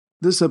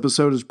This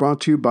episode is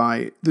brought to you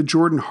by The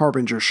Jordan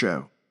Harbinger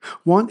Show.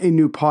 Want a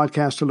new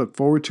podcast to look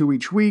forward to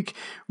each week?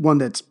 One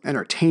that's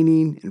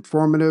entertaining,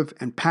 informative,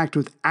 and packed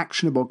with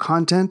actionable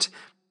content?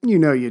 You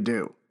know you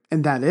do.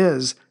 And that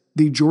is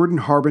The Jordan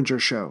Harbinger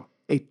Show,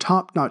 a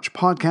top-notch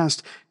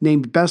podcast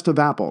named Best of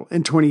Apple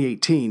in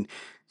 2018,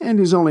 and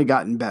has only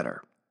gotten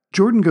better.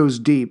 Jordan goes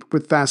deep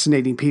with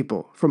fascinating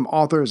people, from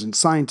authors and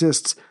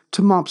scientists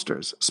to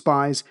mobsters,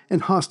 spies,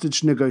 and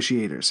hostage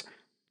negotiators.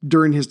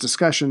 During his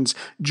discussions,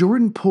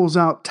 Jordan pulls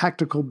out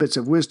tactical bits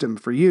of wisdom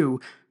for you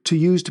to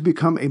use to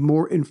become a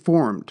more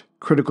informed,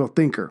 critical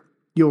thinker.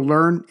 You'll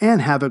learn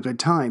and have a good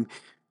time.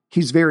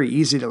 He's very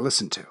easy to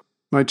listen to.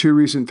 My two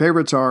recent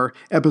favorites are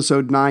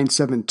Episode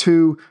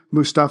 972,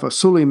 Mustafa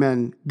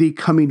Suleiman, The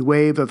Coming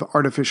Wave of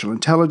Artificial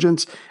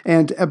Intelligence,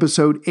 and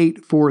Episode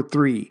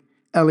 843,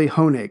 Eli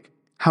Honig,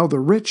 How the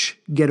Rich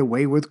Get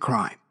Away with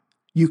Crime.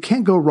 You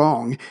can't go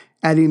wrong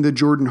adding The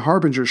Jordan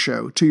Harbinger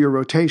Show to your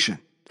rotation.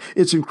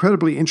 It's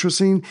incredibly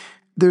interesting.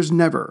 There's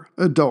never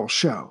a dull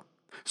show.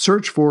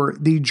 Search for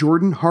The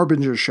Jordan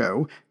Harbinger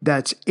Show,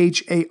 that's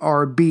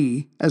Harb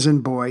as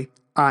in boy,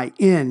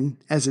 IN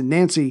as in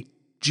Nancy,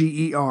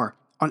 GER,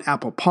 on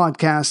Apple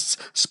Podcasts,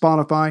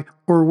 Spotify,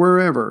 or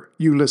wherever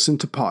you listen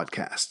to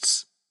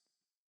podcasts.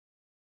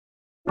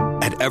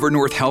 At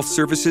Evernorth Health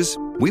Services,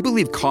 we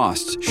believe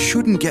costs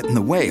shouldn't get in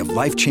the way of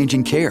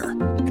life-changing care,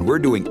 and we're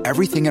doing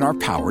everything in our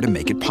power to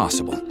make it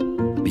possible.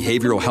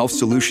 Behavioral health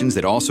solutions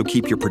that also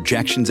keep your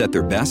projections at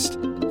their best?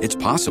 It's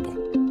possible.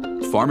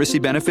 Pharmacy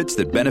benefits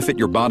that benefit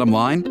your bottom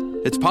line?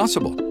 It's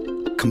possible.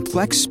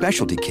 Complex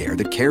specialty care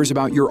that cares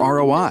about your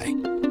ROI?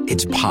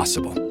 It's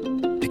possible.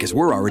 Because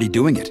we're already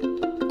doing it.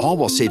 All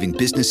while saving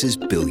businesses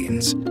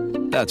billions.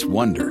 That's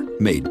Wonder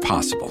made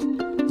possible.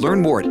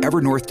 Learn more at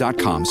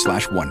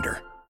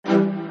evernorth.com/wonder.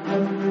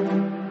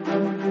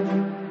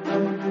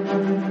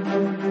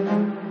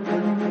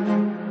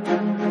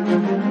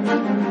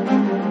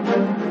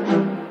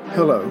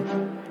 Hello,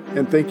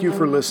 and thank you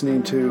for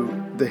listening to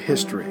The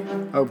History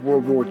of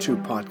World War II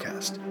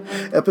podcast,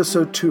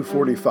 Episode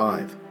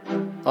 245,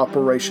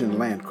 Operation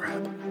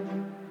Landcrab.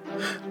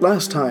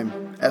 Last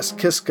time, as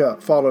Kiska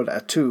followed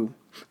Attu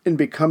in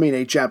becoming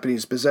a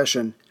Japanese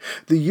possession,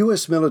 the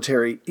U.S.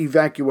 military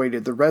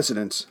evacuated the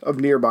residents of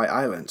nearby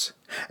islands,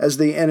 as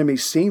the enemy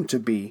seemed to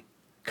be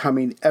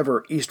coming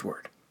ever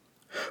eastward.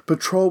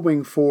 Patrol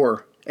Wing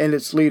 4 and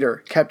its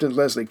leader, Captain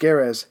Leslie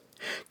Garez,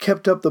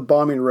 kept up the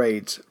bombing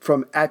raids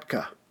from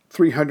Attu,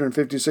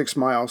 356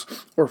 miles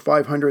or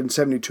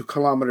 572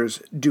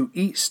 kilometers due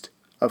east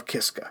of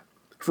Kiska,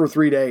 for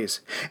 3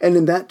 days, and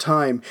in that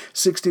time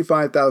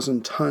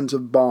 65,000 tons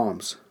of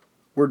bombs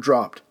were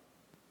dropped.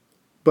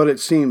 But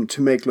it seemed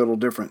to make little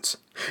difference.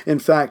 In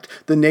fact,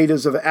 the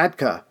natives of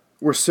Attu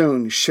were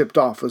soon shipped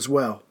off as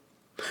well.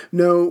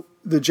 No,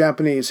 the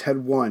Japanese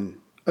had won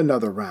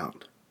another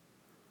round.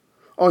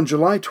 On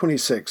July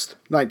 26,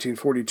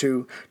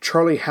 1942,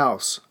 Charlie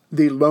House,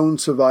 the lone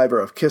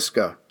survivor of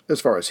Kiska, as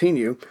far as he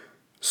knew,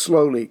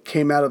 slowly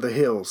came out of the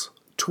hills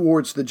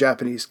towards the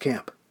Japanese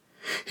camp.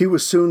 He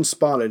was soon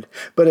spotted,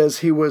 but as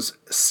he was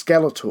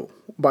skeletal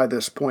by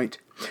this point,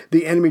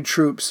 the enemy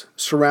troops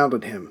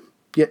surrounded him,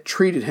 yet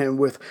treated him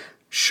with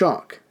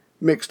shock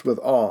mixed with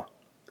awe.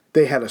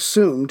 They had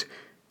assumed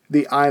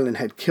the island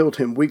had killed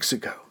him weeks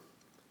ago.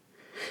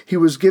 He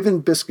was given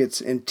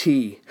biscuits and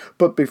tea,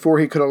 but before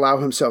he could allow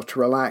himself to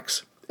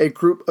relax, a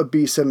group of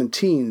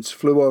B-17s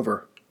flew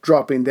over,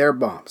 dropping their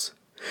bombs.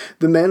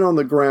 The men on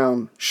the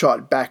ground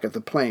shot back at the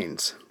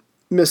planes,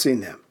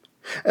 missing them,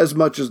 as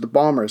much as the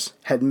bombers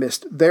had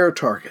missed their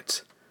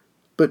targets.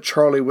 But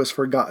Charlie was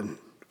forgotten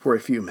for a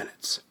few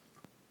minutes.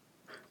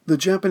 The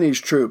Japanese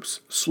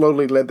troops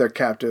slowly led their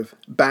captive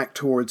back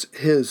towards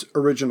his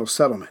original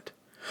settlement,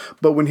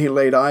 but when he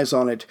laid eyes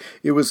on it,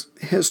 it was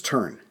his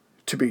turn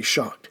to be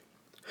shocked.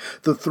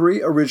 The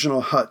 3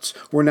 original huts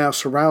were now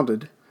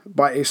surrounded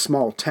by a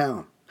small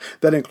town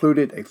that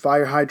included a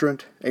fire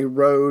hydrant, a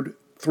road,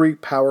 3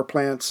 power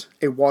plants,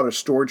 a water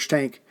storage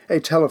tank, a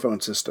telephone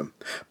system,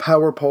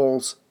 power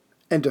poles,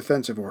 and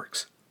defensive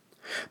works.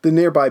 The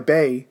nearby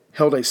bay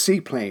held a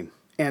seaplane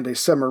and a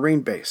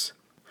submarine base.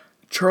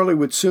 Charlie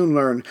would soon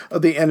learn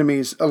of the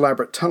enemy's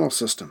elaborate tunnel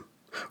system,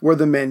 where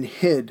the men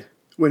hid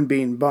when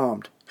being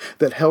bombed,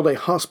 that held a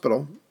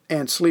hospital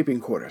and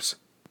sleeping quarters.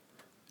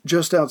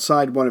 Just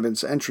outside one of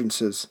its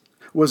entrances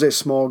was a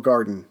small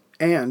garden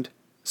and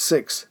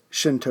 6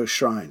 Shinto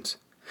shrines.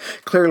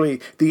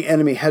 Clearly, the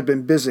enemy had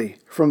been busy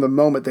from the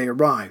moment they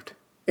arrived,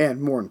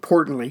 and more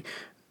importantly,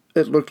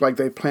 it looked like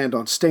they planned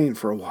on staying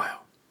for a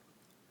while.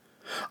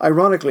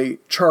 Ironically,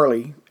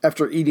 Charlie,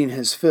 after eating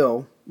his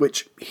fill,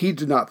 which he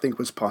did not think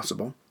was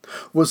possible,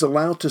 was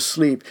allowed to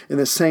sleep in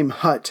the same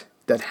hut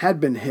that had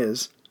been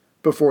his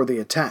before the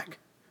attack.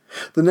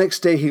 The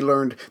next day he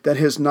learned that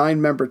his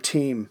 9-member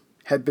team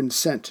had been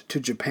sent to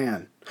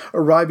Japan,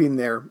 arriving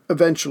there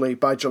eventually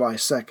by July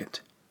 2nd.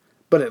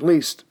 But at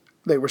least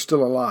they were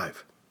still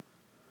alive.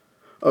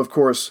 Of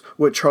course,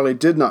 what Charlie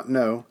did not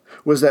know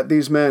was that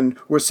these men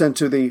were sent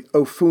to the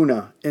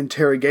Ofuna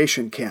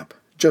interrogation camp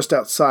just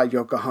outside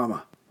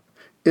Yokohama.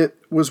 It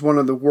was one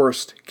of the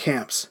worst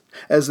camps,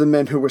 as the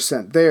men who were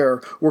sent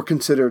there were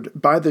considered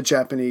by the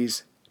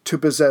Japanese to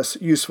possess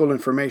useful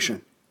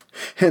information.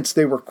 Hence,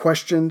 they were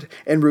questioned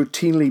and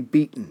routinely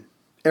beaten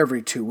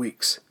every 2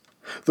 weeks.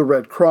 The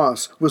Red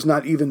Cross was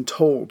not even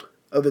told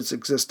of its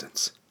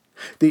existence.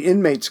 The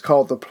inmates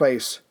called the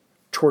place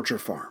Torture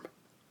Farm.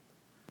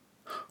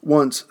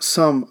 Once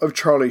some of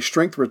Charlie's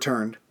strength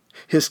returned,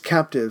 his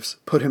captives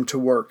put him to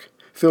work,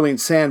 filling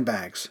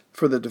sandbags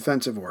for the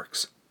defensive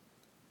works.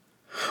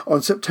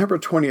 On September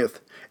 20th,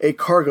 a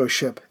cargo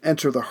ship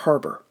entered the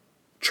harbor.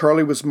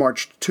 Charlie was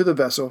marched to the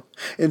vessel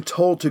and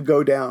told to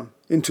go down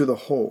into the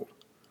hold,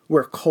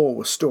 where coal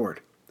was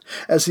stored.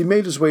 As he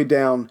made his way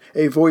down,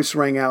 a voice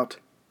rang out,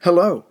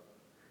 "Hello!"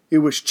 It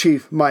was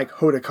Chief Mike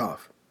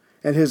Hodikoff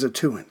and his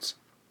Attuans.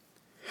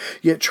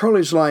 Yet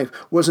Charlie's life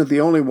wasn't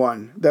the only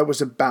one that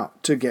was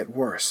about to get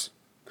worse.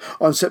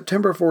 On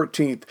September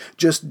 14th,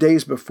 just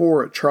days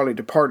before Charlie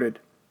departed,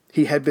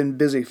 he had been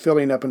busy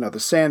filling up another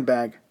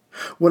sandbag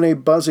when a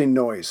buzzing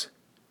noise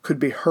could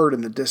be heard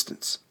in the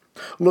distance.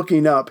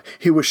 Looking up,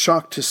 he was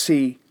shocked to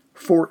see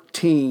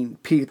 14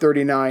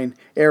 P-39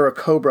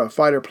 Airacobra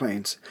fighter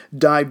planes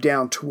dive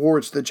down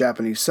towards the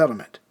Japanese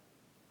settlement,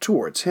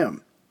 towards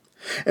him.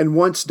 And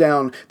once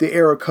down, the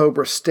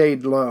Airacobra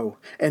stayed low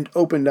and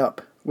opened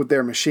up with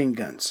their machine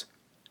guns.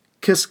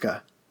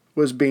 Kiska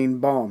was being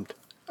bombed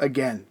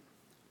again.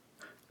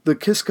 The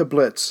Kiska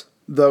Blitz,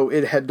 though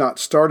it had not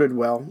started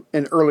well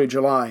in early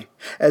July,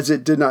 as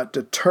it did not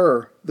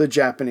deter the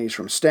Japanese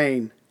from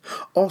staying,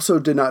 also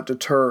did not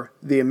deter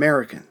the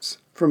Americans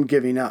from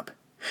giving up.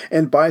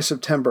 And by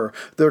September,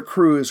 their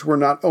crews were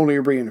not only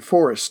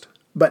reinforced,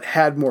 but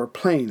had more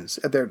planes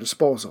at their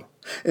disposal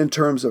in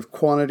terms of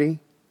quantity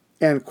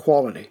and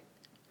quality.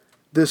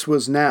 This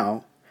was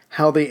now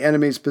how the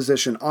enemy's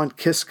position on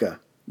Kiska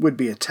would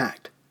be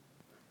attacked.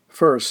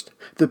 First,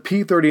 the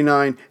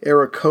P-39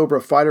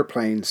 Airacobra fighter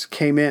planes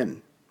came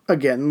in,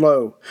 again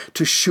low,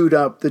 to shoot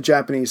up the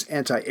Japanese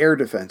anti-air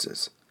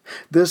defenses.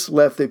 This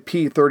left the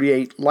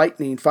P-38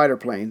 Lightning fighter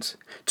planes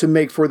to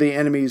make for the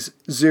enemy's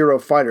Zero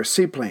fighter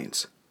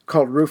seaplanes,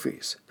 called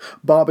Roofies,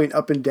 bobbing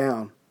up and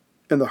down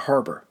in the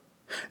harbor.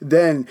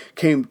 Then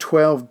came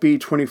 12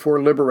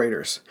 B-24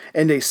 Liberators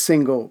and a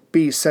single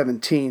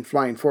B-17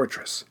 Flying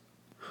Fortress.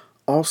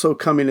 Also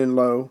coming in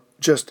low,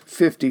 just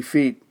 50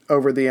 feet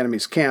over the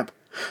enemy's camp,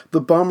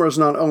 the bombers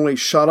not only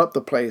shot up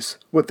the place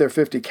with their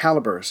 .50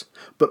 calibers,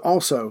 but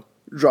also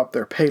dropped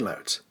their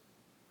payloads.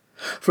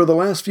 For the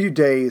last few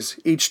days,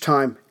 each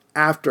time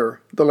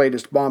after the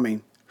latest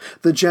bombing,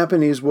 the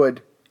Japanese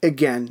would,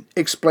 again,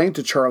 explain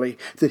to Charlie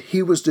that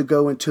he was to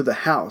go into the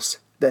house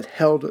that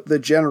held the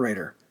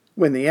generator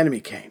when the enemy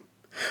came.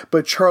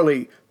 But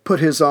Charlie put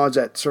his odds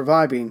at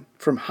surviving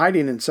from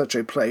hiding in such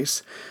a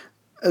place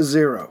as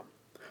 0.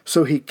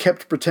 So he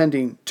kept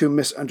pretending to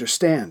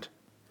misunderstand,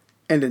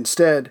 and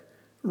instead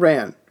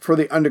ran for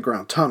the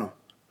underground tunnel.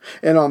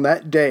 And on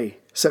that day,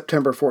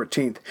 September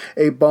 14th,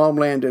 a bomb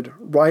landed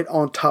right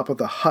on top of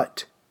the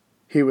hut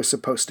he was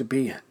supposed to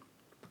be in.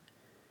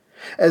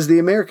 As the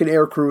American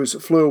air crews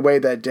flew away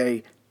that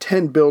day,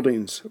 10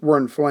 buildings were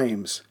in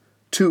flames.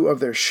 2 of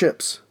their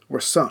ships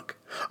were sunk.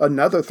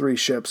 Another 3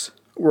 ships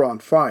were on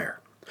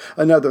fire.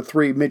 Another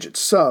 3 midget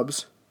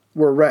subs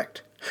were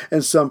wrecked,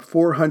 and some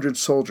 400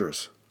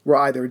 soldiers were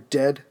either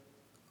dead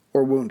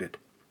or wounded.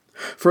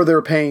 For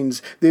their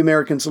pains, the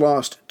Americans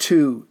lost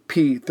 2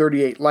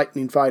 P-38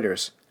 Lightning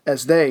fighters,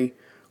 as they,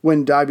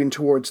 when diving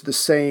towards the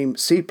same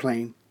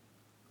seaplane,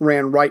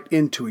 ran right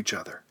into each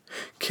other,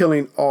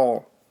 killing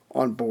all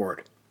on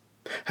board.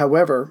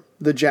 However,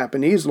 the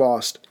Japanese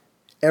lost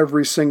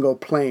every single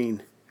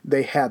plane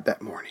they had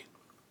that morning.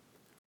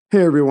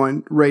 Hey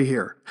everyone, Ray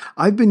here.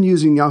 I've been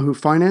using Yahoo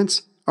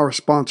Finance, our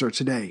sponsor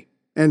today.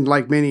 And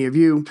like many of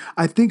you,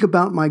 I think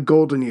about my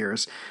golden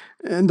years,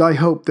 and I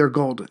hope they're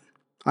golden.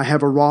 I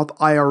have a Roth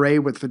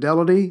IRA with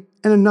Fidelity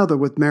and another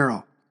with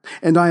Merrill,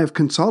 and I have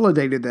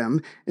consolidated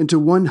them into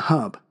one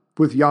hub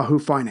with Yahoo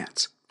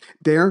Finance.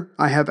 There,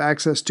 I have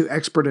access to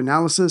expert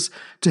analysis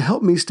to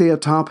help me stay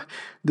atop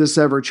this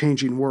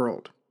ever-changing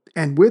world.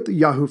 And with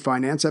Yahoo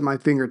Finance at my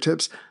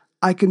fingertips,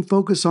 I can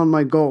focus on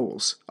my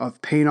goals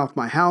of paying off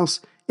my house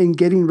and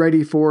getting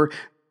ready for,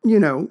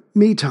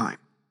 me time.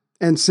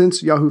 And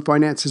since Yahoo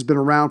Finance has been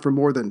around for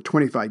more than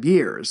 25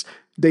 years,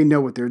 they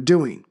know what they're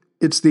doing.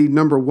 It's the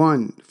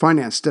 #1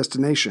 finance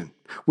destination,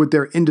 with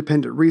their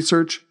independent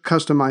research,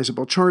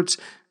 customizable charts,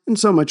 and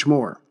so much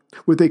more.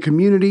 With a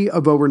community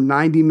of over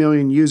 90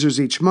 million users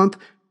each month,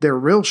 their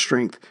real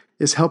strength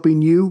is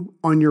helping you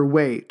on your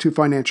way to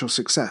financial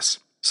success.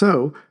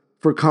 So,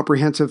 for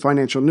comprehensive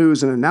financial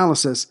news and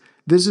analysis,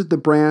 visit the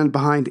brand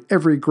behind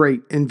every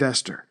great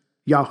investor,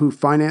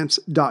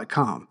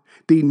 yahoofinance.com.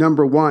 The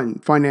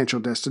 #1 financial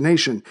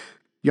destination,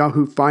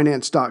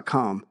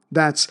 yahoofinance.com.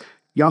 That's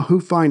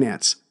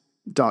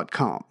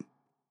yahoofinance.com.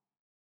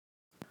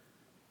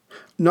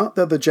 Not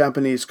that the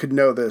Japanese could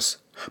know this,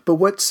 but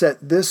what set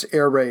this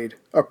air raid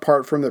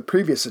apart from the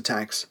previous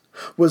attacks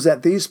was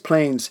that these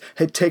planes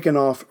had taken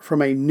off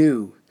from a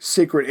new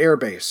secret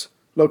airbase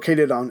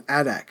located on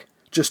Adak,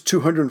 just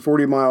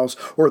 240 miles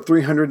or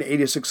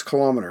 386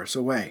 kilometers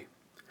away,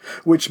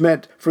 which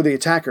meant for the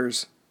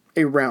attackers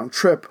a round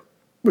trip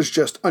was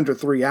just under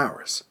 3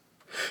 hours.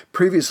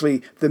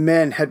 Previously, the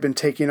men had been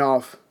taking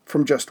off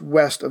from just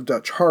west of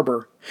Dutch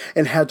Harbor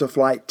and had to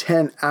fly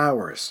 10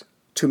 hours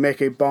to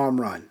make a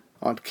bomb run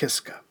on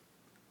Kiska.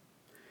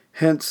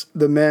 Hence,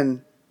 the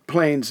men,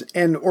 planes,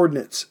 and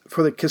ordnance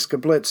for the Kiska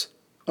Blitz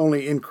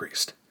only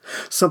increased,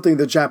 something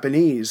the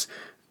Japanese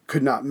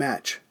could not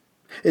match.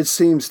 It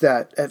seems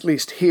that, at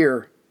least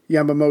here,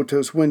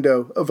 Yamamoto's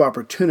window of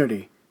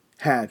opportunity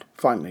had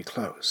finally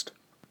closed.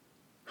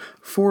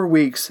 4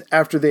 weeks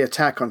after the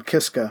attack on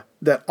Kiska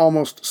that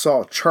almost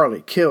saw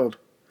Charlie killed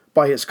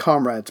by his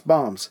comrades'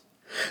 bombs,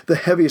 the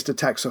heaviest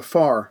attack so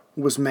far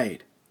was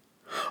made.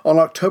 On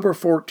October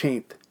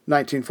 14th,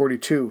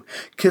 1942,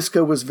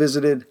 Kiska was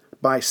visited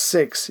by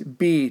 6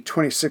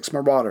 B-26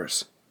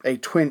 Marauders, a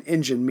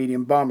twin-engine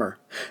medium bomber,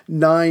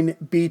 9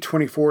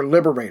 B-24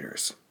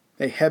 Liberators,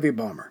 a heavy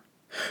bomber,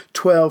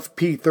 12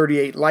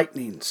 P-38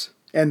 Lightnings,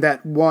 and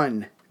that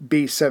 1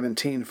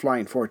 B-17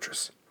 Flying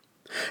Fortress.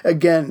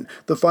 Again,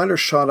 the fighters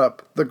shot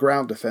up the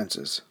ground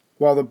defenses,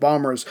 while the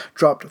bombers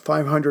dropped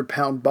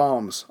 500-pound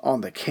bombs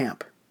on the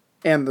camp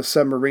and the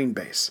submarine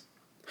base.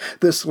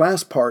 This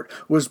last part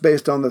was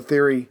based on the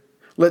theory,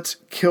 let's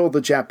kill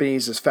the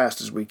Japanese as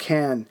fast as we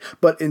can,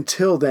 but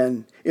until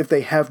then, if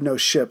they have no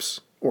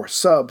ships or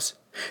subs,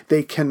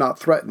 they cannot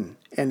threaten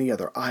any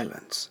other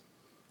islands.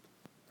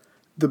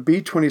 The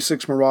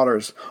B-26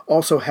 Marauders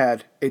also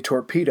had a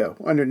torpedo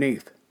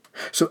underneath,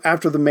 so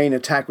after the main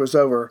attack was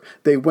over,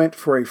 they went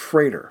for a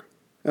freighter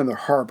in the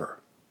harbor.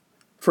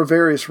 For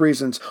various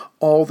reasons,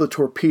 all the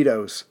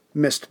torpedoes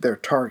missed their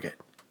target.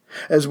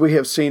 As we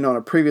have seen on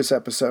a previous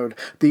episode,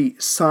 the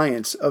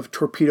science of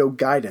torpedo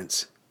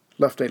guidance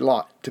left a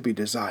lot to be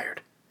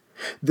desired.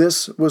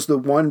 This was the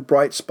one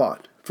bright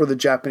spot for the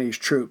Japanese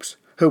troops,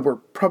 who were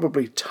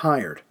probably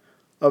tired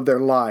of their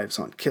lives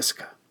on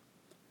Kiska.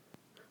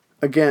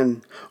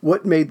 Again,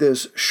 what made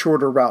this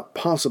shorter route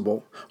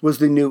possible was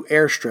the new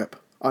airstrip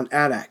on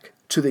Adak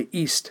to the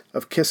east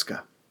of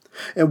Kiska,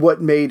 and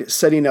what made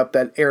setting up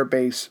that air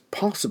base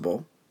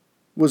possible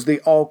was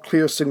the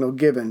all-clear signal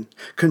given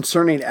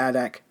concerning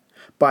Adak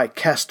by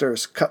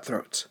Castor's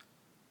cutthroats.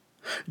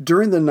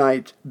 During the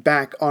night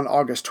back on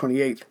August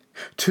 28th,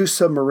 2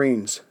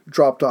 submarines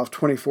dropped off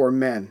 24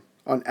 men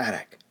on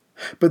Adak,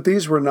 but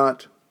these were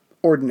not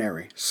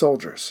ordinary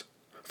soldiers.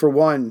 For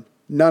one,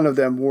 none of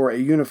them wore a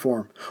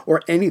uniform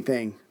or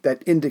anything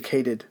that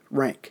indicated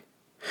rank.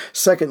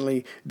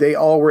 Secondly, they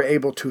all were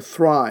able to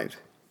thrive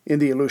in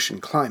the Aleutian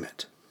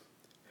climate.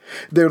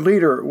 Their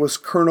leader was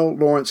Colonel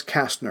Lawrence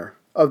Kastner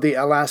of the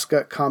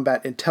Alaska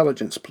Combat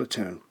Intelligence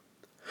Platoon.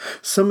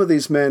 Some of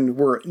these men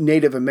were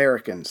Native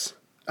Americans,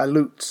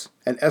 Aleuts,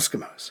 and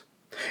Eskimos,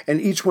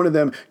 and each one of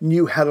them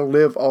knew how to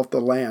live off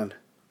the land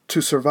to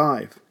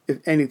survive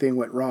if anything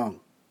went wrong.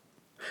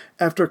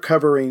 After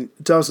covering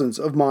dozens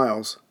of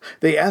miles,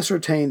 they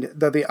ascertained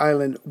that the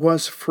island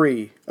was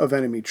free of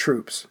enemy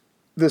troops.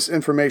 This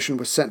information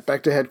was sent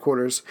back to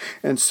headquarters,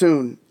 and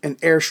soon an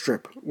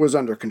airstrip was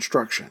under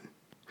construction.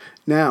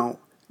 Now,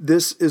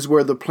 this is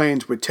where the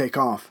planes would take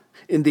off,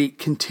 in the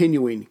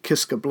continuing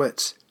Kiska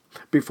Blitz.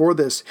 Before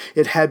this,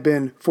 it had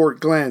been Fort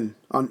Glenn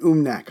on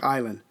Umnak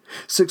Island,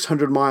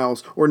 600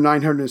 miles or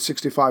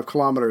 965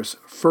 kilometers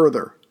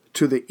further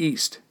to the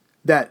east,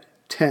 that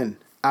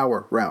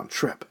 10-hour round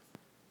trip.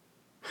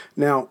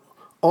 Now,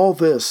 all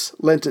this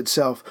lent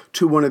itself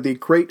to one of the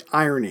great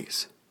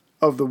ironies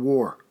of the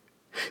war.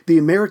 The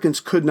Americans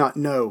could not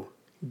know,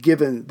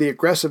 given the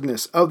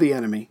aggressiveness of the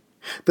enemy,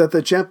 that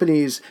the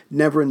Japanese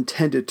never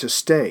intended to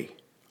stay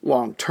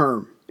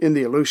long-term in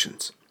the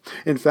Aleutians.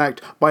 In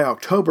fact, by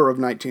October of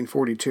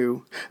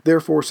 1942, their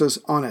forces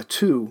on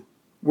Attu,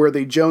 where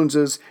the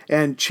Joneses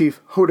and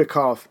Chief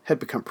Hodikoff had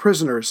become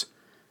prisoners,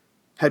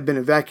 had been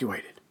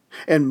evacuated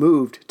and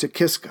moved to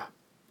Kiska.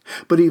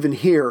 But even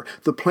here,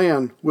 the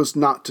plan was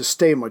not to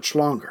stay much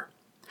longer.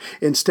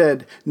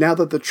 Instead, now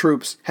that the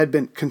troops had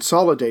been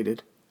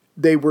consolidated,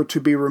 they were to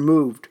be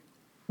removed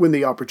when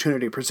the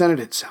opportunity presented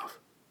itself.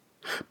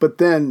 But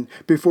then,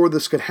 before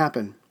this could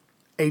happen,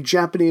 a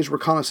Japanese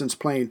reconnaissance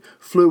plane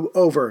flew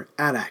over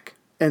Adak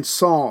and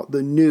saw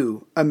the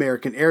new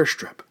American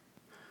airstrip.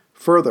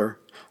 Further,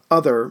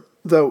 other,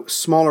 though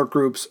smaller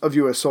groups of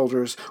U.S.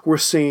 soldiers were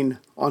seen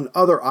on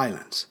other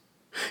islands.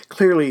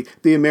 Clearly,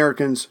 the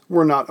Americans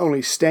were not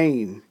only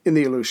staying in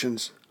the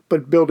Aleutians,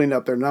 but building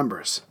up their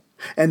numbers.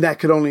 And that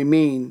could only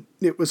mean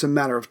it was a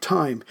matter of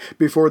time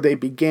before they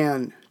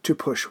began to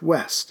push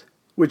west,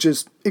 which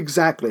is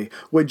exactly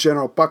what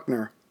General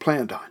Buckner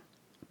planned on.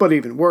 But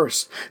even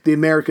worse, the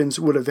Americans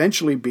would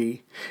eventually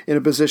be in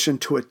a position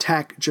to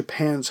attack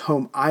Japan's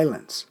home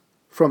islands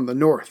from the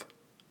north.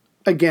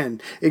 Again,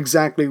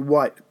 exactly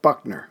what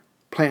Buckner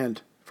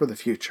planned for the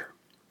future.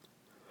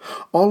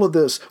 All of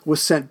this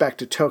was sent back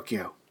to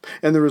Tokyo,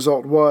 and the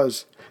result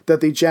was that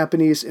the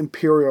Japanese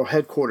Imperial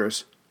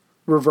Headquarters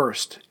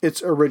reversed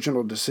its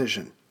original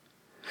decision.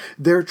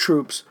 Their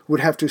troops would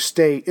have to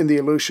stay in the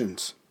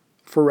Aleutians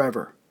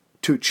forever,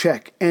 to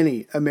check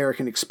any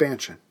American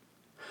expansion.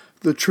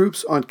 The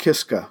troops on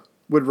Kiska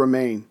would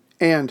remain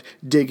and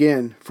dig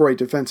in for a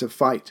defensive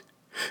fight.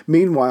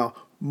 Meanwhile,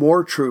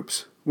 more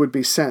troops would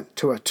be sent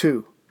to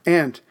Attu,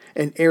 and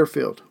an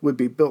airfield would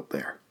be built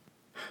there.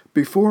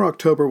 Before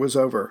October was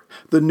over,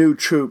 the new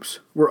troops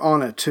were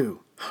on Attu,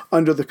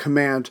 under the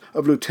command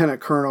of Lieutenant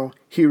Colonel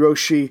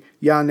Hiroshi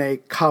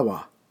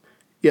Yanekawa.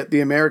 Yet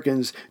the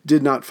Americans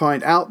did not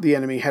find out the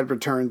enemy had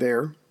returned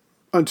there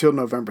until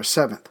November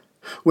 7th,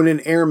 when an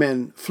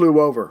airman flew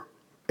over,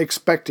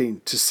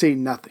 expecting to see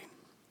nothing.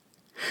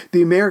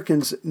 The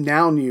Americans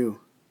now knew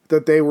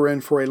that they were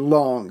in for a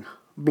long,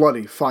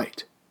 bloody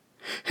fight.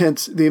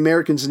 Hence, the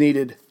Americans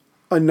needed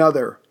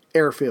another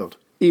airfield,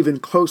 even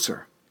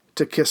closer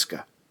to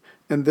Kiska,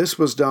 and this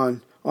was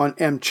done on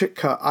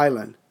Amchitka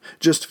Island,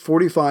 just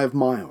 45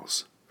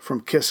 miles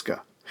from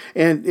Kiska,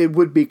 and it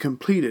would be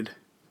completed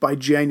by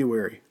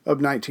January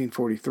of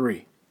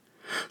 1943.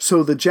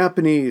 So the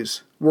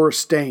Japanese were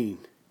staying,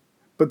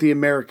 but the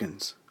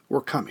Americans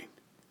were coming.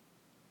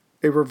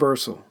 A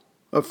reversal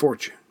of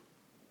fortune.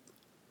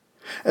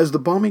 As the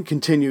bombing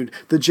continued,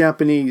 the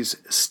Japanese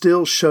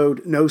still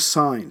showed no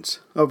signs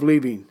of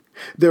leaving.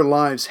 Their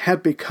lives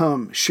had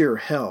become sheer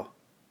hell,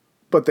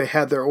 but they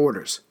had their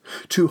orders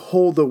to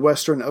hold the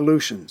Western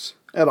Aleutians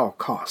at all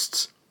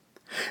costs.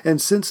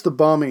 And since the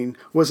bombing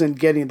wasn't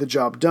getting the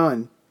job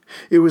done,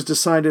 it was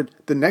decided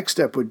the next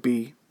step would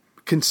be,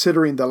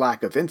 considering the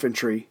lack of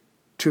infantry,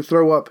 to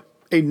throw up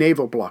a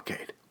naval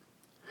blockade,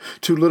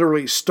 to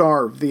literally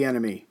starve the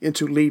enemy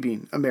into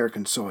leaving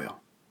American soil.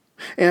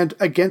 And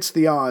against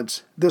the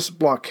odds, this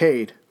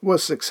blockade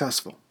was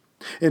successful.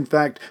 In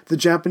fact, the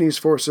Japanese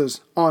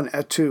forces on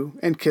Attu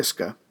and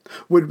Kiska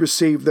would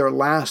receive their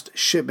last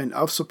shipment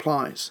of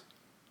supplies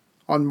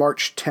on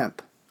March 10th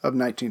of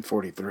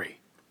 1943.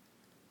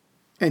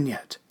 And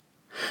yet,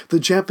 the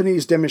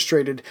Japanese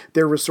demonstrated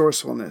their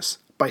resourcefulness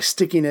by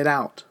sticking it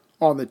out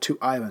on the two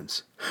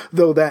islands,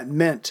 though that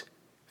meant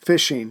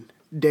fishing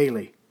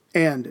daily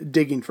and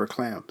digging for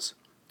clams.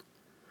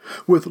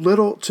 With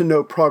little to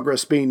no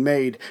progress being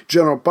made,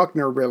 General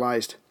Buckner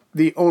realized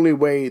the only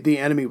way the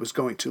enemy was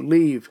going to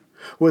leave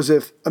was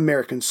if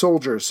American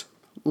soldiers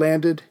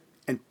landed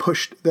and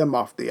pushed them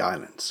off the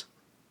islands.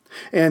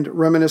 And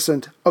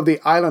reminiscent of the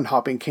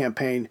island-hopping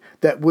campaign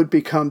that would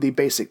become the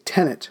basic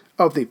tenet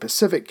of the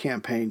Pacific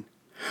Campaign,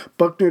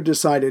 Buckner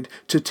decided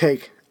to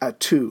take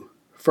Attu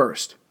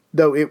first,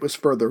 though it was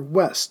further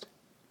west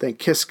than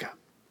Kiska.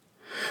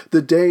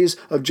 The days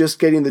of just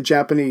getting the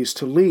Japanese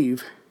to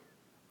leave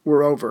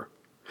were over.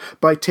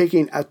 By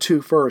taking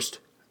Attu first,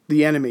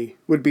 the enemy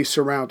would be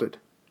surrounded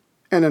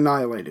and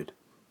annihilated,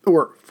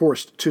 or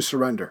forced to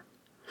surrender.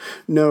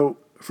 No,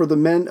 for the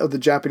men of the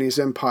Japanese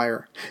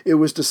Empire, it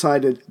was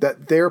decided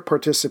that their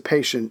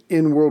participation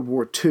in World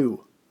War II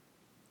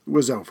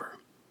was over.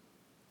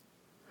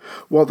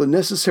 While the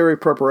necessary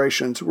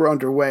preparations were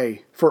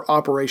underway for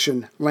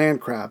Operation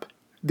Landcrab,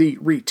 the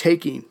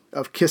retaking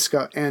of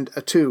Kiska and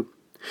Attu,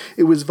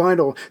 it was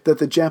vital that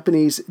the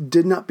Japanese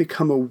did not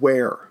become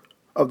aware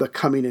of the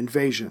coming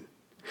invasion.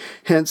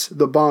 Hence,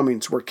 the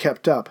bombings were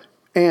kept up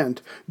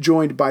and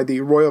joined by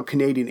the Royal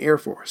Canadian Air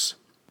Force.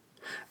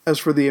 As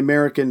for the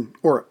American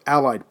or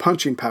Allied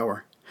punching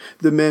power,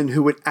 the men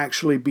who would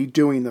actually be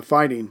doing the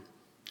fighting,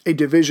 a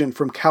division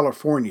from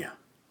California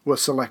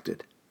was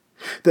selected.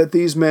 That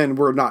these men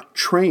were not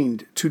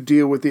trained to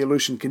deal with the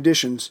Aleutian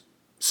conditions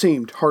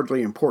seemed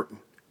hardly important.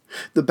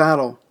 The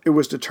battle, it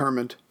was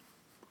determined,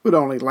 would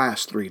only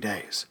last 3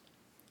 days.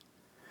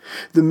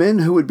 The men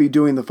who would be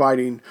doing the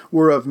fighting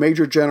were of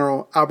Major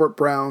General Albert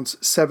Brown's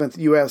 7th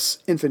U.S.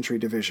 Infantry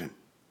Division.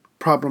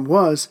 Problem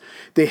was,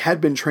 they had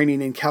been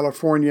training in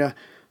California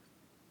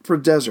for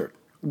desert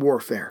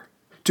warfare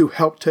to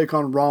help take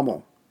on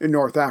Rommel in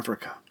North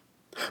Africa.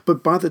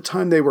 But by the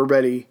time they were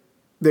ready,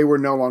 they were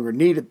no longer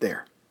needed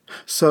there.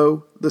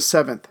 So the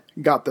 7th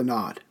got the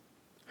nod.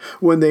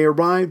 When they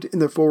arrived in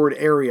the forward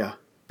area,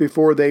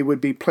 before they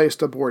would be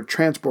placed aboard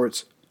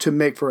transports to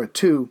make for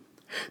Attu,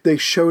 they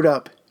showed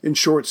up in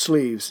short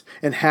sleeves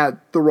and had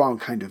the wrong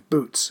kind of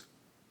boots.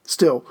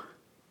 Still,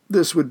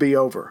 this would be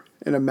over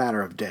in a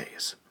matter of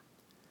days.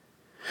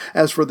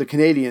 As for the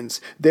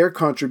Canadians, their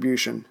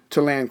contribution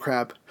to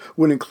Landcrab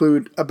would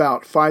include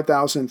about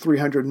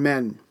 5,300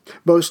 men,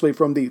 mostly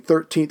from the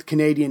 13th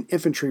Canadian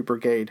Infantry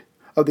Brigade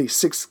of the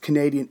 6th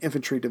Canadian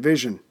Infantry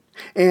Division,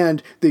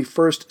 and the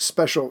 1st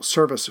Special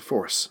Service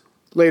Force,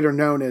 later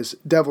known as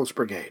Devil's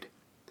Brigade.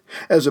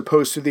 As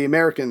opposed to the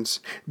Americans,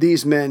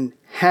 these men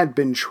had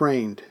been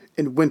trained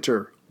in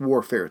winter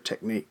warfare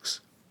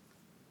techniques.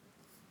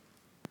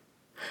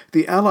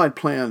 The Allied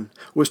plan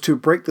was to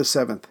break the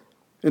 7th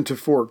into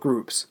 4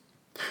 groups.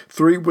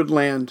 3 would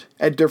land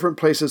at different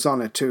places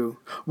on Attu,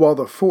 while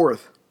the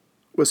 4th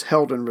was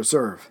held in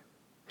reserve.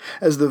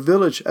 As the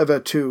village of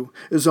Attu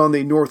is on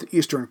the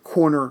northeastern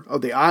corner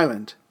of the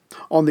island,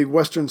 on the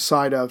western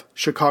side of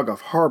Chicago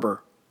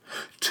Harbor,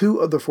 2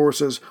 of the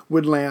forces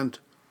would land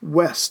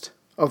west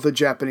of the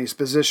Japanese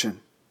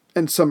position,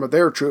 and some of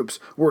their troops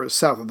were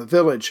south of the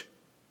village.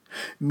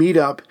 meet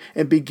up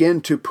and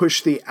begin to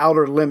push the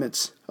outer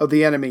limits of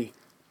the enemy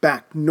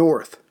back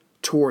north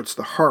towards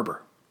the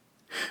harbor.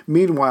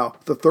 Meanwhile,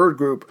 the third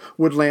group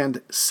would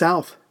land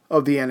south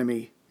of the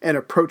enemy and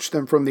approach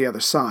them from the other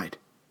side,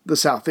 the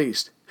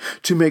southeast,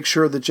 to make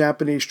sure the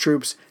Japanese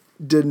troops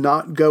did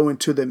not go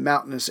into the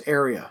mountainous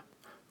area,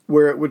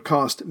 where it would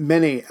cost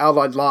many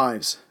Allied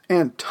lives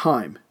and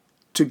time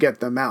to get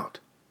them out.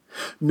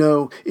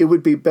 No, it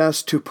would be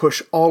best to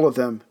push all of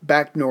them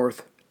back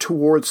north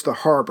towards the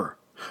harbor,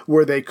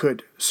 where they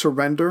could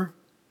surrender,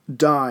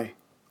 die,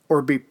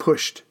 or be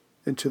pushed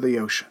into the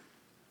ocean.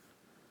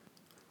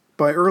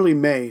 By early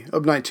May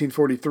of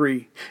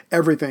 1943,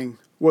 everything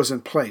was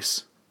in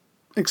place,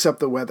 except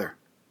the weather.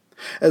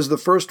 As the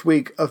first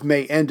week of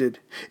May ended,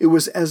 it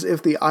was as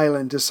if the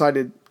island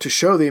decided to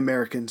show the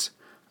Americans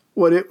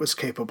what it was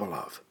capable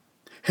of.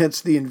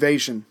 Hence, the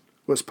invasion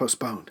was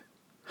postponed.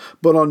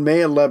 But on May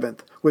 11th,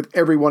 with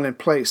everyone in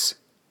place,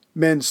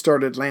 men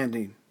started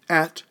landing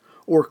at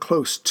or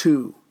close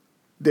to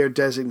their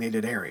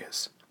designated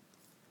areas.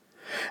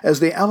 As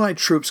the Allied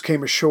troops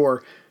came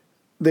ashore,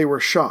 they were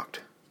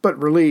shocked,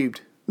 but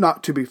relieved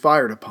not to be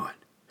fired upon.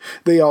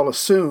 They all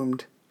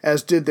assumed,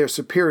 as did their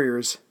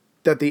superiors,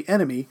 that the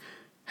enemy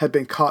had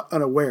been caught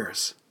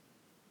unawares,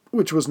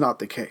 which was not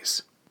the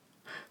case.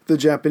 The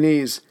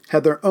Japanese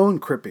had their own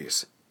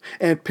Krippies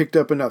and picked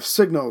up enough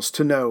signals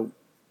to know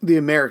the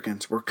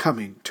Americans were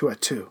coming to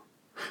Attu,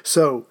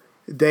 so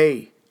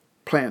they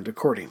planned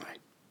accordingly.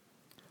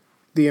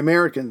 The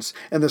Americans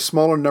and the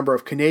smaller number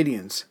of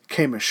Canadians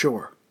came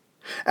ashore.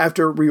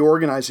 After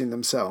reorganizing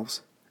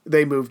themselves,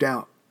 they moved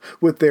out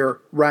with their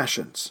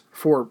rations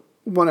for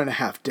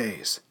 1.5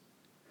 days.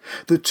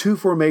 The two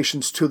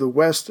formations to the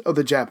west of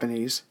the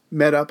Japanese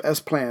met up as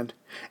planned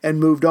and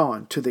moved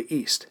on to the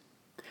east.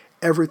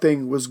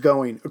 Everything was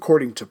going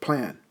according to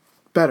plan,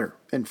 better,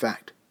 in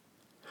fact.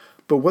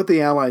 But what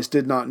the Allies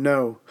did not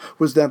know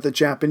was that the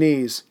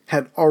Japanese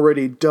had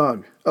already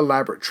dug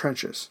elaborate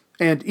trenches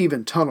and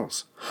even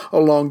tunnels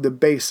along the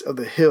base of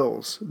the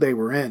hills they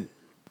were in.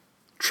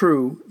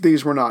 True,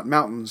 these were not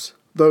mountains,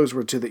 those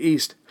were to the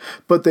east,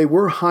 but they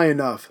were high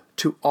enough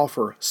to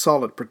offer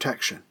solid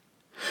protection.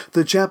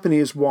 The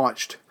Japanese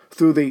watched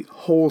through the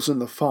holes in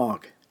the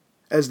fog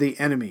as the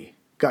enemy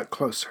got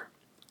closer.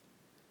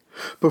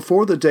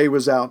 Before the day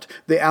was out,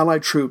 the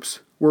Allied troops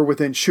were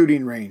within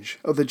shooting range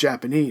of the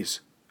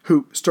Japanese,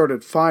 who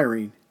started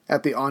firing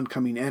at the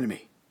oncoming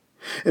enemy.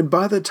 And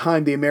by the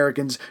time the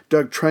Americans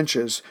dug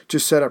trenches to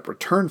set up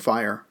return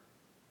fire,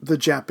 the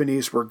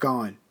Japanese were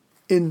gone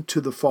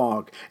into the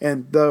fog,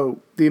 and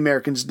though the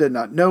Americans did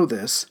not know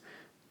this,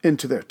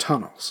 into their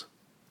tunnels.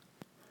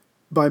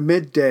 By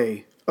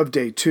midday of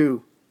Day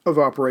 2 of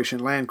Operation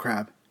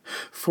Landcrab,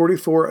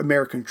 44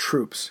 American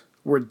troops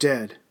were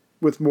dead,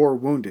 with more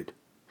wounded,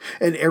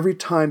 and every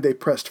time they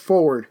pressed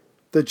forward,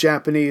 the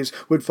Japanese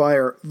would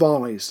fire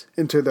volleys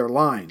into their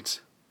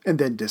lines and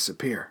then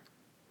disappear.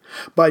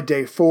 By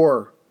Day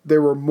 4,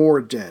 there were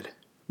more dead,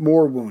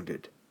 more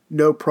wounded,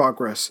 no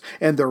progress,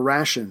 and their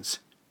rations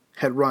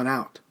had run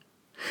out.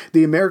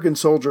 The American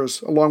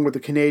soldiers, along with the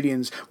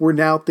Canadians, were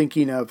now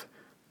thinking of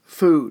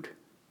food,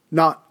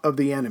 not of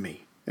the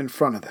enemy in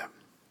front of them.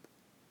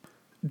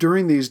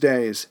 During these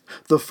days,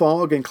 the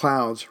fog and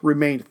clouds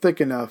remained thick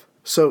enough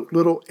so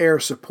little air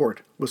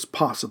support was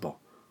possible,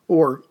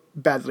 or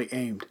badly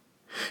aimed.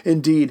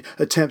 Indeed,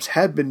 attempts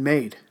had been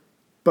made,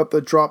 but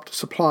the dropped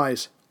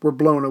supplies were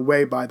blown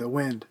away by the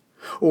wind,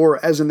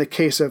 or, as in the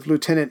case of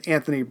Lieutenant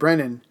Anthony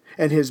Brennan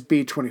and his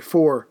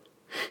B-24,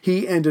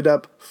 he ended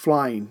up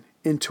flying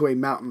into a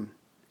mountain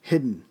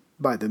hidden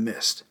by the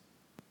mist.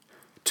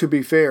 To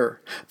be fair,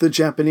 the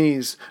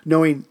Japanese,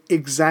 knowing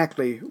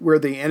exactly where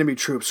the enemy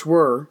troops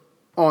were,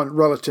 on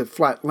relative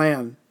flat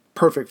land,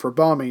 perfect for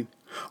bombing,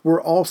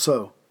 were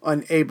also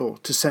unable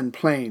to send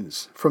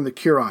planes from the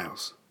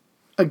Kuriles.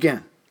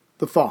 Again,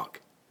 the fog.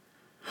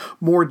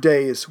 More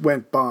days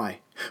went by,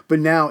 but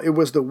now it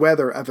was the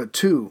weather of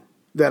Attu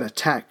that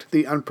attacked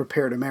the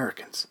unprepared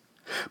Americans.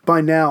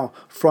 By now,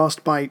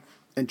 frostbite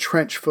and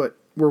trench foot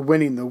were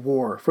winning the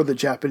war for the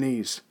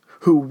Japanese,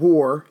 who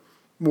wore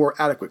more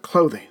adequate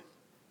clothing.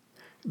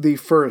 The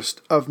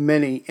first of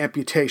many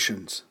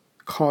amputations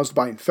caused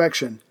by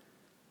infection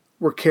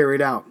were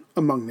carried out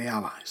among the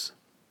Allies.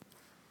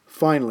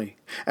 Finally,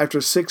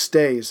 after 6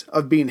 days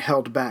of being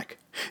held back,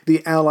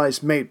 the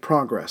Allies made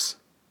progress,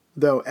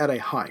 though at a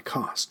high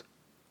cost.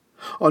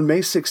 On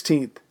May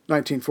 16,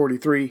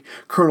 1943,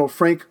 Colonel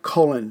Frank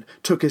Cullen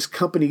took his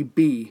Company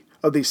B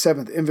of the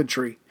 7th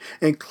Infantry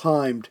and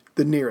climbed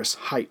the nearest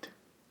height,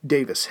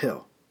 Davis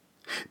Hill.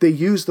 They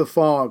used the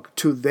fog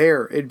to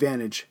their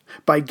advantage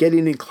by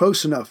getting in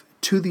close enough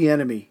to the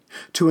enemy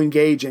to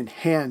engage in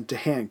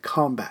hand-to-hand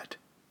combat,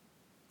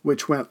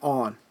 which went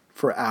on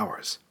for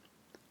hours.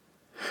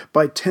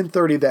 By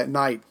 10:30 that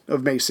night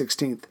of May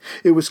 16th,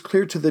 it was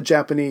clear to the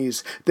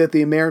Japanese that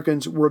the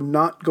Americans were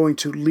not going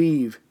to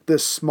leave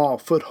this small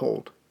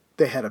foothold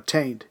they had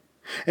obtained,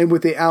 and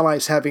with the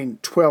Allies having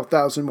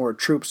 12,000 more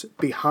troops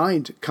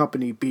behind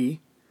Company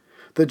B,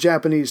 the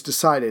Japanese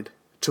decided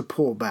to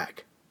pull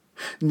back.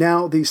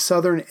 Now the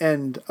southern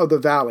end of the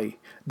valley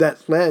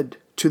that led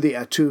to the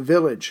Attu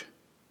village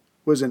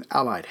was in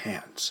Allied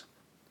hands.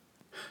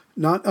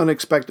 Not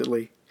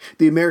unexpectedly,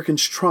 the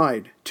Americans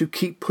tried to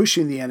keep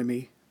pushing the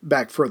enemy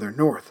back further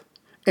north,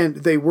 and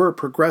they were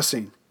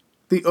progressing.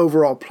 The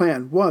overall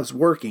plan was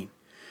working,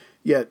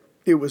 yet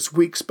it was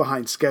weeks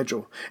behind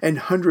schedule, and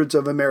hundreds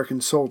of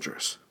American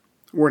soldiers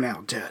were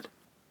now dead.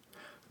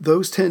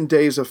 Those 10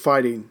 days of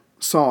fighting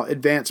saw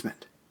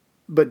advancement,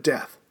 but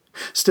death.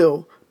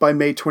 Still, by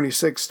May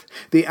 26th,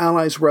 the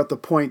Allies were at the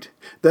point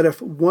that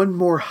if one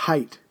more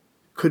height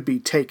could be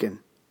taken,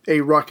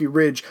 a rocky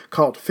ridge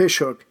called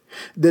Fishhook,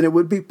 then it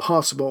would be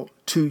possible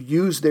to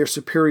use their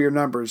superior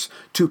numbers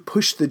to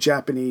push the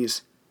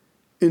Japanese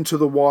into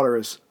the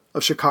waters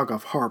of Chicago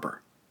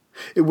Harbor.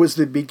 It was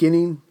the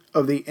beginning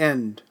of the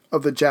end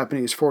of the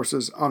Japanese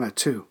forces on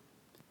Attu.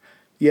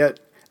 Yet,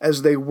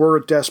 as they were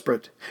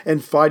desperate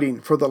and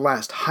fighting for the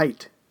last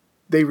height,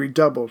 they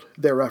redoubled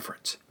their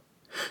efforts,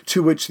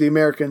 to which the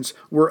Americans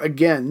were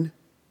again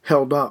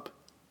held up,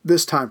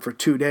 this time for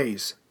 2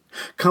 days.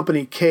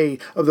 Company K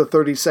of the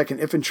 32nd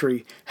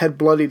Infantry had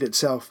bloodied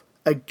itself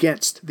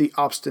against the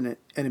obstinate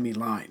enemy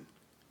line.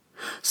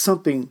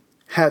 Something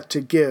had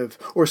to give,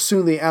 or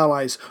soon the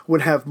Allies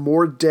would have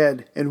more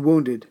dead and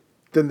wounded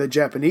than the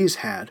Japanese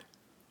had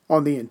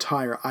on the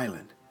entire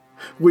island,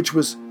 which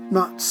was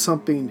not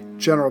something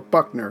General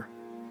Buckner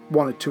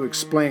wanted to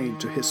explain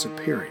to his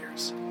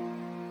superiors.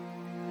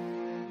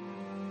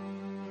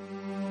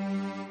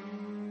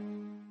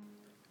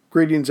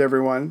 Greetings,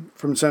 everyone,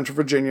 from Central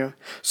Virginia.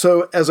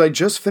 So, as I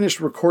just finished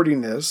recording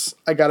this,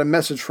 I got a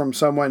message from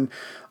someone.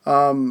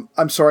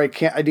 I'm sorry,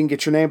 I didn't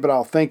get your name, but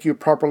I'll thank you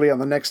properly on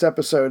the next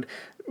episode.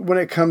 When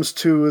it comes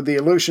to the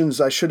Aleutians,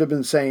 I should have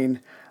been saying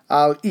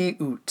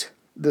Al-Iut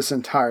this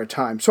entire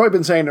time. So I've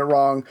been saying it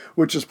wrong,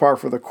 which is par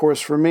for the course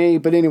for me.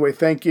 But anyway,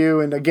 thank you.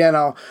 And again,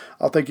 I'll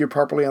thank you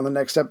properly on the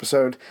next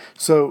episode.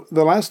 So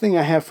the last thing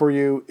I have for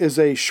you is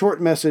a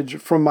short message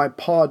from my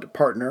pod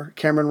partner,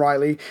 Cameron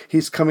Riley.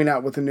 He's coming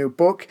out with a new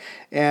book.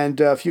 And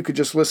if you could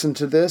just listen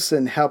to this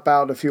and help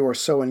out if you are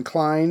so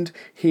inclined,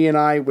 he and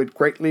I would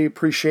greatly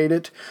appreciate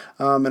it.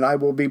 And I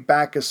will be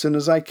back as soon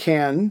as I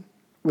can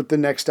with the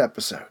next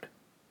episode.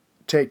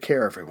 Take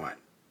care, everyone.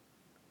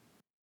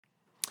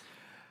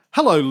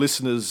 Hello,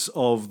 listeners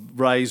of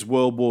Ray's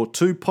World War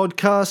II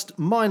podcast.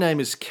 My name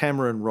is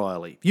Cameron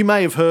Riley. You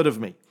may have heard of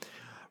me.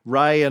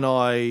 Ray and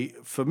I,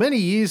 for many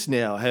years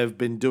now, have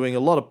been doing a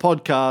lot of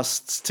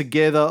podcasts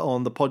together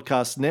on the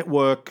podcast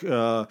network.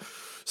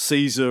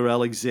 Caesar,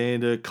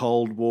 Alexander,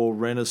 Cold War,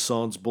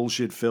 Renaissance,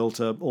 Bullshit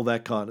Filter, all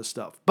that kind of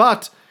stuff.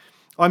 But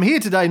I'm here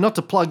today not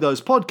to plug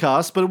those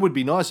podcasts, but it would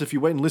be nice if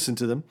you went and listened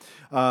to them.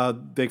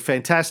 They're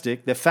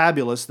fantastic, they're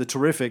fabulous, they're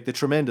terrific, they're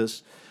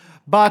tremendous.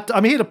 But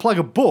I'm here to plug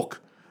a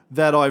book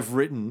that I've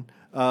written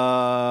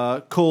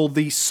called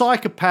The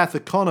Psychopath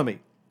Economy.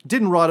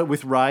 Didn't write it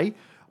with Ray,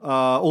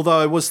 although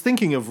I was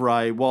thinking of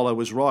Ray while I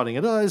was writing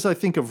it, as I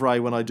think of Ray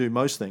when I do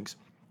most things.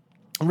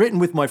 Written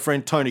with my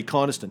friend Tony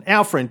Kynaston,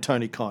 our friend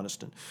Tony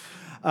Kynaston.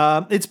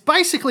 It's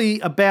basically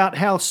about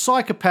how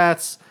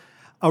psychopaths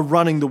are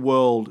running the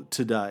world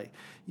today.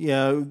 You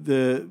know,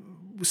 the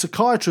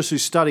psychiatrists who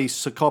study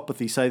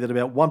psychopathy say that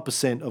about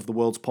 1% of the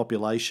world's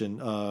population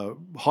are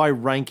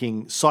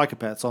high-ranking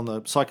psychopaths. On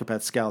the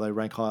psychopath scale, they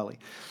rank highly.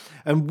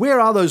 And where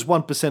are those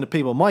 1% of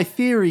people? My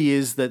theory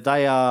is that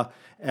they are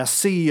our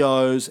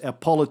CEOs, our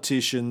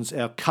politicians,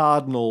 our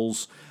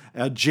cardinals,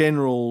 our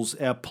generals,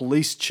 our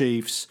police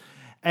chiefs.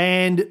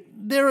 And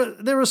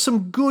there are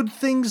some good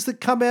things that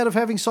come out of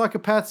having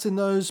psychopaths in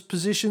those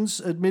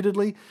positions,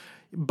 admittedly.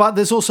 But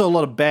there's also a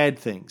lot of bad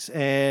things,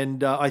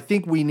 and I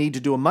think we need to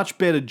do a much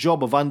better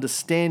job of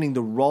understanding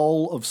the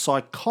role of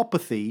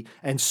psychopathy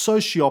and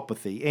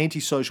sociopathy,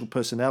 antisocial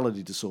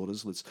personality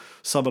disorders, let's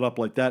sum it up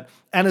like that,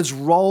 and its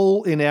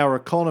role in our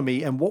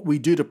economy and what we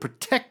do to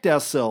protect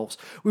ourselves.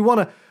 We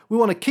want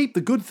to keep the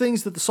good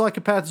things that the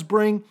psychopaths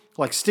bring,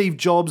 like Steve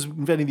Jobs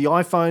inventing the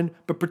iPhone,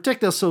 but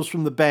protect ourselves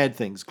from the bad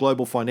things,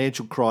 global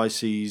financial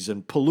crises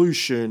and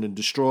pollution and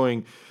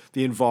destroying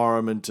the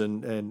environment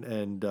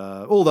and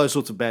all those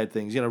sorts of bad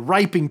things. You know,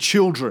 raping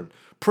children,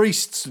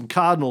 priests and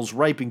cardinals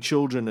raping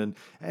children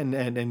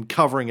and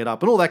covering it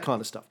up and all that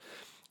kind of stuff.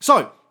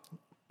 So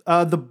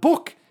the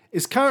book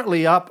is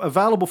currently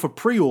available for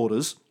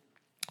pre-orders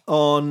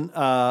on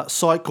a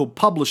site called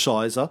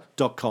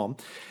publishizer.com.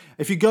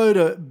 If you go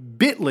to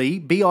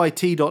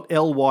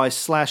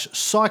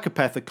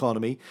bit.ly/psychopath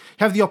economy, you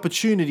have the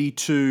opportunity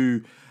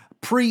to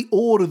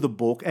pre-order the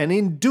book, and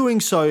in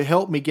doing so,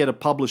 help me get a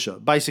publisher.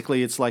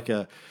 Basically, it's like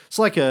a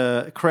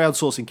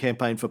crowdsourcing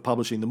campaign for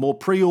publishing. The more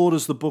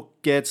pre-orders the book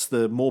gets,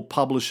 the more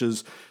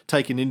publishers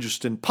take an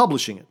interest in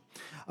publishing it.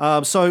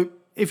 So,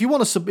 if you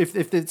want to, if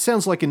it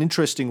sounds like an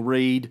interesting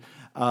read,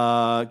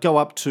 go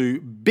up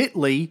to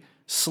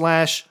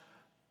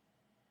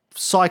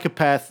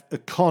bit.ly/psychopath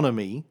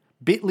economy,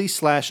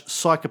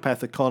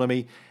 bit.ly/psychopath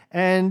economy,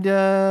 and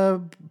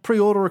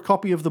pre-order a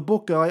copy of the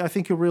book. I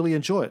think you'll really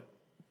enjoy it.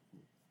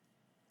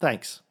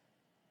 Thanks.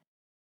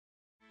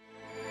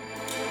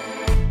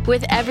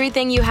 With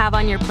everything you have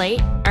on your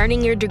plate,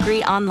 earning your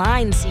degree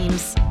online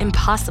seems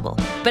impossible.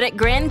 But at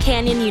Grand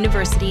Canyon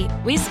University,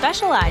 we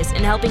specialize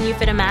in helping you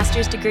fit a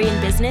master's degree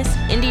in business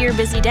into your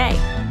busy day.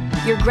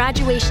 Your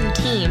graduation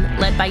team,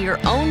 led by your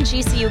own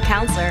GCU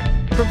counselor,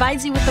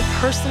 provides you with the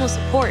personal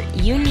support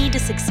you need to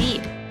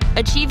succeed.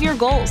 Achieve your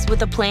goals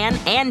with a plan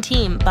and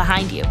team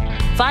behind you.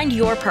 Find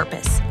your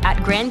purpose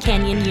at Grand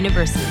Canyon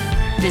University.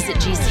 Visit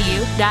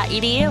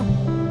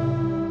gcu.edu.